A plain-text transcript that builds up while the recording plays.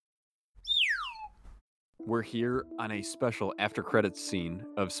We're here on a special after credits scene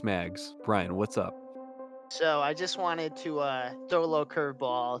of Smags. Brian, what's up? So I just wanted to throw a little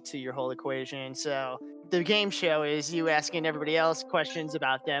curveball to your whole equation. So the game show is you asking everybody else questions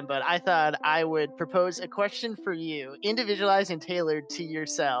about them, but I thought I would propose a question for you, individualized and tailored to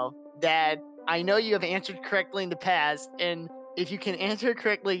yourself, that I know you have answered correctly in the past, and if you can answer it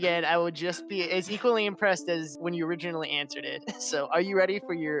correctly again, I would just be as equally impressed as when you originally answered it. So are you ready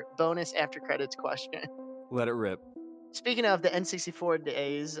for your bonus after credits question? Let it rip. Speaking of the N64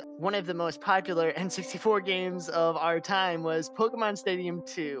 days, one of the most popular N64 games of our time was Pokemon Stadium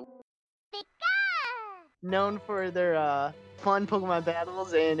 2, known for their fun Pokemon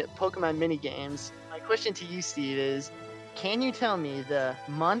battles and Pokemon mini games. My question to you, Steve, is can you tell me the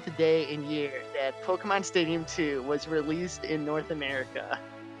month, day, and year that Pokemon Stadium 2 was released in North America?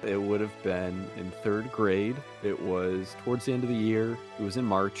 It would have been in third grade. It was towards the end of the year. It was in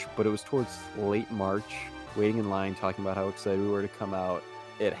March, but it was towards late March, waiting in line, talking about how excited we were to come out.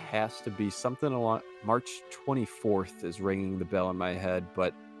 It has to be something along March 24th is ringing the bell in my head,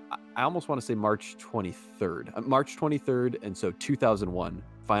 but I almost want to say March 23rd. March 23rd, and so 2001.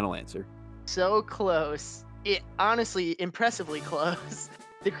 Final answer. So close. It honestly impressively close.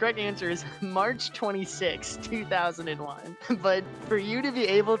 The correct answer is March 26, 2001. But for you to be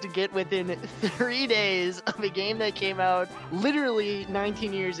able to get within 3 days of a game that came out literally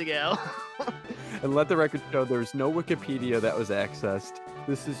 19 years ago. And let the record show there's no Wikipedia that was accessed.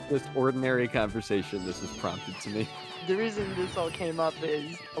 This is just ordinary conversation. This is prompted to me. The reason this all came up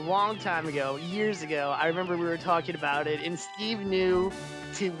is a long time ago, years ago, I remember we were talking about it, and Steve knew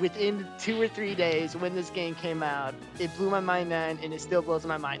to within 2 or 3 days when this game came out. It blew my mind then, and it still blows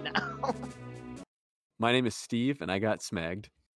my mind now. My name is Steve, and I got smagged.